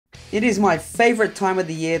It is my favorite time of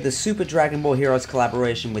the year, the Super Dragon Ball Heroes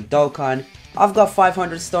collaboration with Dokkan. I've got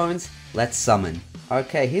 500 stones, let's summon.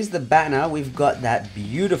 Okay, here's the banner. We've got that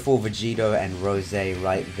beautiful Vegito and Rose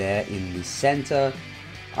right there in the center.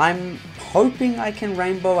 I'm hoping I can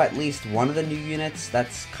rainbow at least one of the new units.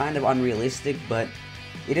 That's kind of unrealistic, but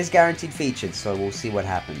it is guaranteed featured, so we'll see what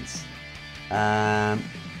happens. I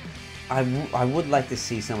would like to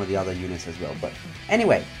see some of the other units as well, but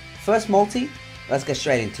anyway, first multi, let's get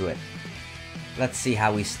straight into it. Let's see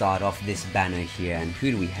how we start off this banner here, and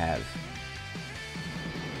who do we have?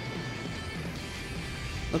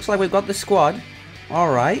 Looks like we've got the squad.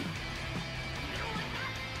 Alright.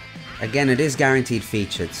 Again, it is guaranteed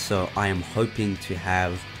featured, so I am hoping to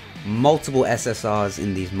have multiple SSRs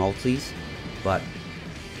in these multis, but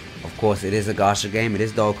of course it is a gacha game, it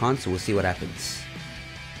is Dokkan, so we'll see what happens.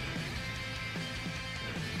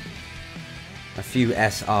 A few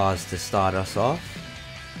SRs to start us off.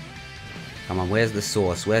 Come on, where's the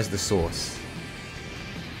source? Where's the source?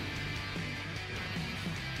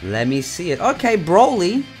 Let me see it. Okay,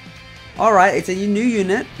 Broly. Alright, it's a new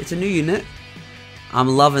unit. It's a new unit. I'm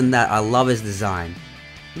loving that. I love his design.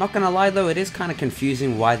 Not gonna lie though, it is kind of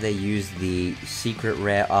confusing why they use the secret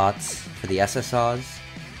rare arts for the SSRs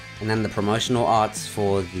and then the promotional arts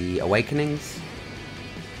for the awakenings.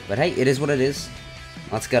 But hey, it is what it is.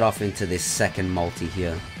 Let's get off into this second multi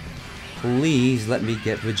here. Please let me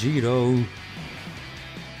get Vegito.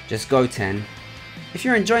 Just go 10. If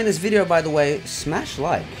you're enjoying this video, by the way, smash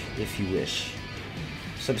like if you wish.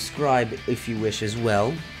 Subscribe if you wish as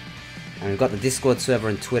well. And we've got the Discord server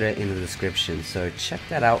and Twitter in the description, so check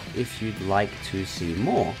that out if you'd like to see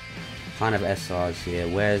more. Kind of SRs here.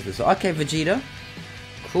 Where's this? Okay, Vegeta.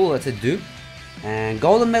 Cool, that's a dupe. And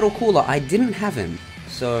Golden Metal Cooler, I didn't have him,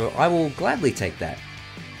 so I will gladly take that.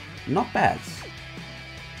 Not bad.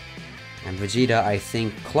 And Vegeta, I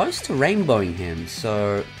think, close to rainbowing him,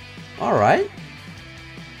 so alright.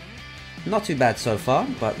 Not too bad so far,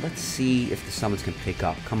 but let's see if the summons can pick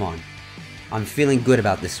up. Come on. I'm feeling good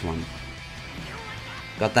about this one.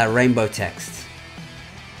 Got that rainbow text.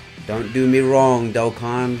 Don't do me wrong,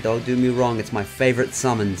 Dokkan. Don't do me wrong. It's my favorite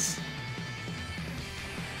summons.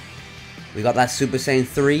 We got that Super Saiyan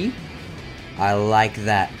 3. I like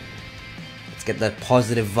that. Let's get the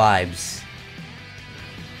positive vibes.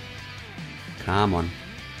 Come on.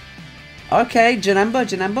 Okay,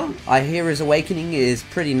 Janemba. I hear his awakening is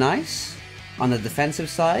pretty nice on the defensive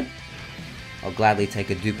side. I'll gladly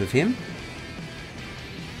take a dupe of him.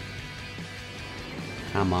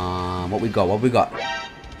 Come on, what we got?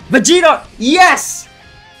 Vegeta! Yes!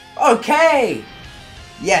 Okay!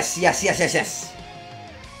 Yes.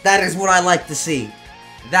 That is what I like to see.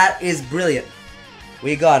 That is brilliant.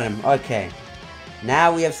 We got him, okay.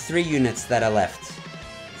 Now we have 3 units that are left.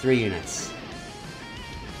 3 units.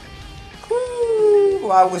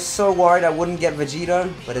 Whew, I was so worried I wouldn't get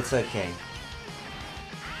Vegeta, but it's okay.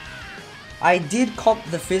 I did cop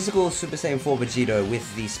the physical Super Saiyan 4 Vegito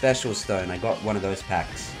with the special stone. I got one of those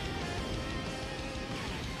packs.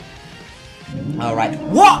 Alright.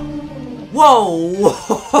 What?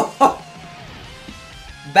 Whoa!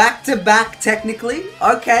 Back to back, technically?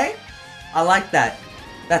 Okay. I like that.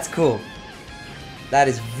 That's cool. That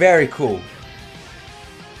is very cool.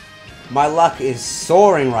 My luck is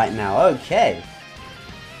soaring right now. Okay.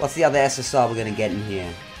 What's the other SSR we're gonna get in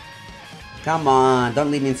here? Come on, don't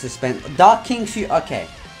leave me in suspense. Dark King Fu. Okay,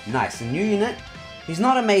 nice. A new unit. He's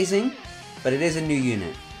not amazing, but it is a new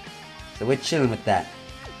unit. So we're chilling with that.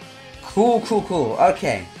 Cool.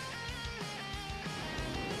 Okay.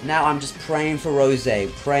 Now I'm just praying for Rose. And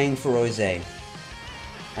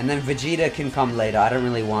then Vegeta can come later. I don't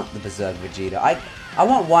really want the Berserk Vegeta. I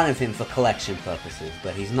want one of him for collection purposes,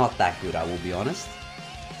 but he's not that good, I will be honest.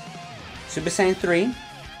 Super Saiyan 3.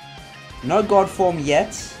 No God form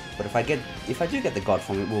yet. But if I do get the God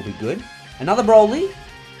form, it will be good. Another Broly.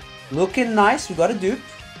 Looking nice. We got a dupe.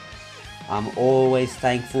 I'm always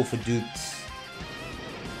thankful for dupes.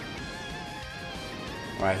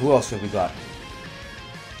 Alright, who else have we got?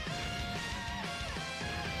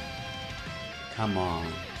 Come on.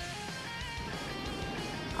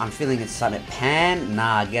 I'm feeling it, Summit. Pan?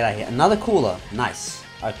 Nah, get out of here. Another cooler. Nice.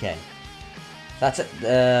 Okay. That's it.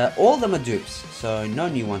 All of them are dupes, so no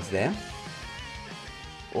new ones there.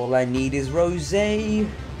 All I need is Rose. And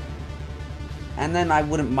then I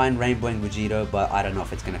wouldn't mind rainbowing Vegito, but I don't know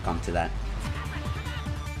if it's going to come to that.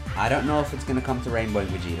 I don't know if it's going to come to rainbowing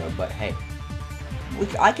Vegito, but hey.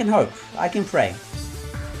 I can hope. I can pray.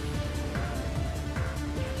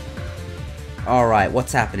 Alright,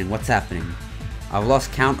 what's happening? I've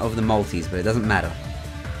lost count of the multis, but it doesn't matter.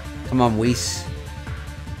 Come on, Whis.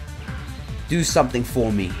 Do something for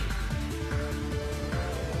me.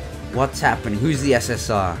 What's happening? Who's the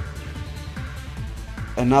SSR?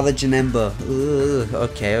 Another Janemba. Ugh,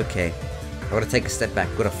 okay, okay. I gotta take a step back.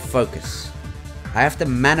 Gotta focus. I have to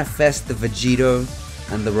manifest the Vegito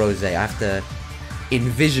and the Rose. I have to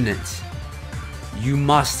envision it. You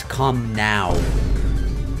must come now.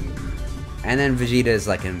 And then Vegeta is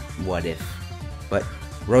like an what if. But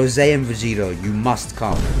Rose and Vegito, you must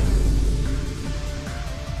come.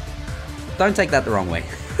 Don't take that the wrong way.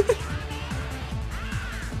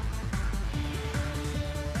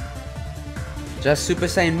 Just Super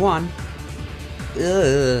Saiyan 1.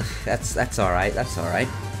 Ugh, that's alright, that's alright.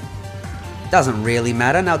 Doesn't really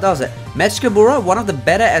matter now, does it? Mechikabura, one of the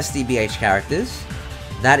better SDBH characters.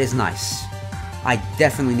 That is nice. I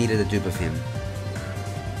definitely needed a dupe of him.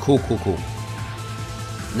 Cool, cool, cool.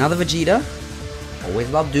 Another Vegeta. Always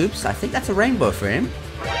love dupes. I think that's a rainbow for him.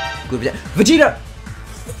 Good Vegeta!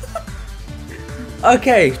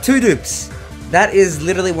 Okay, 2 dupes. That is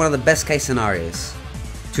literally one of the best case scenarios.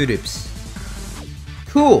 2 dupes.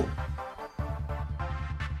 Cool.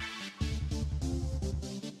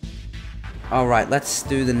 Alright, let's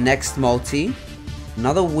do the next multi.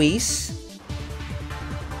 Another Whis.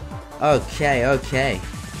 Okay, okay.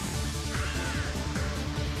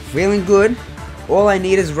 Feeling good. All I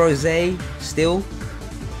need is Rose still.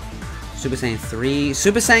 Super Saiyan 3.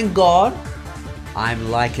 Super Saiyan God.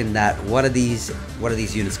 I'm liking that. What are these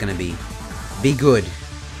units gonna be? Be good.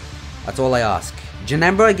 That's all I ask.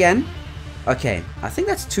 Janemba again. Okay, I think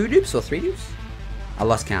that's 2 dupes or 3 dupes? I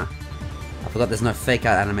lost count. I forgot there's no fake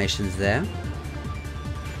out animations there.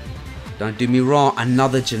 Don't do me wrong.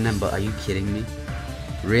 Another Janemba. Are you kidding me?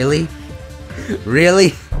 Really?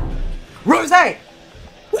 Really? Rose!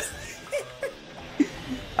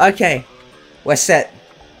 Okay. We're set.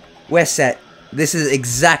 We're set. This is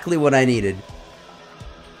exactly what I needed.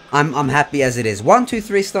 I'm happy as it is. 1, 2,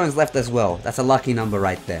 3 stones left as well. That's a lucky number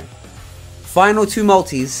right there. Final 2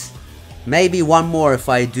 multis. Maybe 1 more if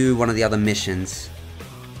I do one of the other missions.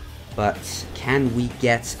 But can we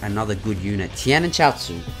get another good unit? Tien and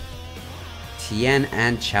Chaozu. Tien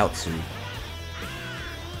and Chaozu.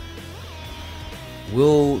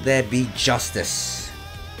 Will there be justice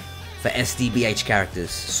for SDBH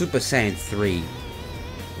characters? Super Saiyan 3.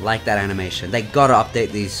 Like that animation. They gotta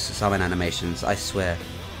update these summon animations, I swear.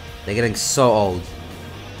 They're getting so old.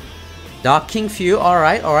 Dark King Fu,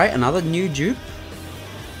 alright, alright. Another new dupe.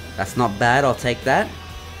 That's not bad, I'll take that.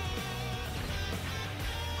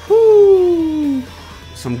 Whoo!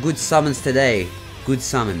 Some good summons today. Good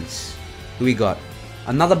summons. Who we got?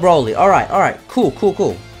 Another Broly. Alright, alright. Cool, cool,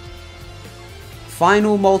 cool.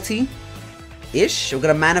 Final multi-ish. We're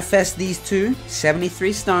gonna manifest these 2.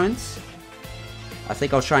 73 stones. I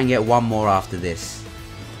think I'll try and get 1 more after this.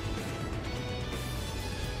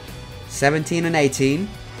 17 and 18.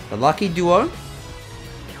 The lucky duo.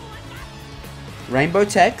 Rainbow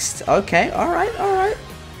text. Okay, alright, alright.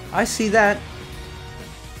 I see that.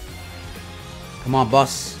 Come on,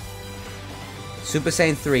 boss. Super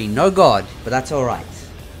Saiyan 3. No God, but that's alright.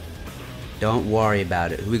 Don't worry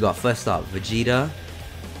about it. Who we got? First up, Vegeta.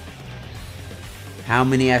 How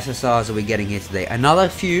many SSRs are we getting here today? Another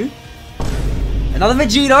few. Another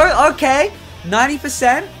Vegito. Okay.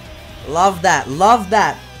 90%. Love that. Love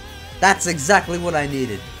that. That's exactly what I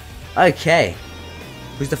needed. Okay.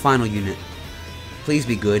 Who's the final unit? Please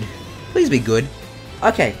be good. Please be good.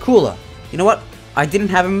 Okay, cooler. You know what? I didn't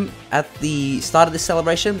have him at the start of this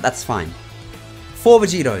celebration. That's fine. 4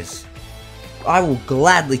 Vegetos. I will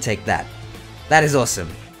gladly take that. That is awesome.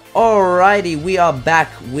 Alrighty, we are back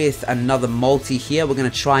with another multi here. We're going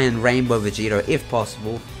to try and Rainbow Vegito if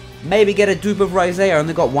possible. Maybe get a dupe of Rose. I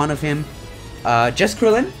only got 1 of him. Just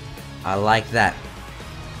Krillin. I like that.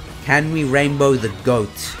 Can we Rainbow the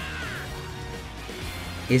GOAT?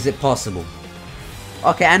 Is it possible?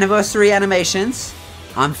 Okay, anniversary animations.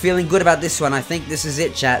 I'm feeling good about this one. I think this is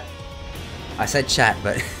it, chat. I said chat,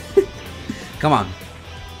 but... Come on.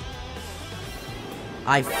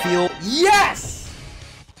 I feel... Yes!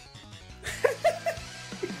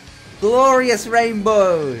 Glorious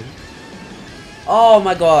rainbow! Oh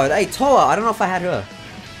my god. Hey, Toa, I don't know if I had her.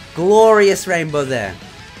 Glorious rainbow there.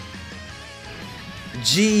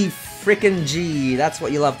 G frickin' G. That's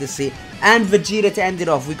what you love to see. And Vegeta to end it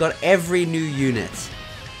off. We got every new unit.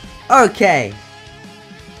 Okay.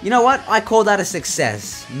 You know what? I call that a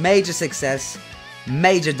success. Major success.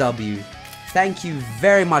 Major W. Thank you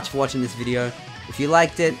very much for watching this video. If you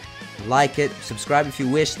liked it, like it. Subscribe if you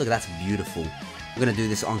wish. Look, that's beautiful. We're going to do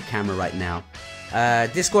this on camera right now.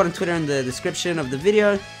 Discord and Twitter in the description of the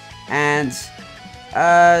video. And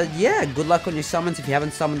yeah, good luck on your summons if you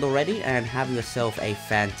haven't summoned already. And have yourself a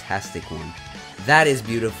fantastic one. That is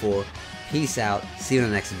beautiful. Peace out. See you in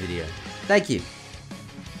the next video. Thank you.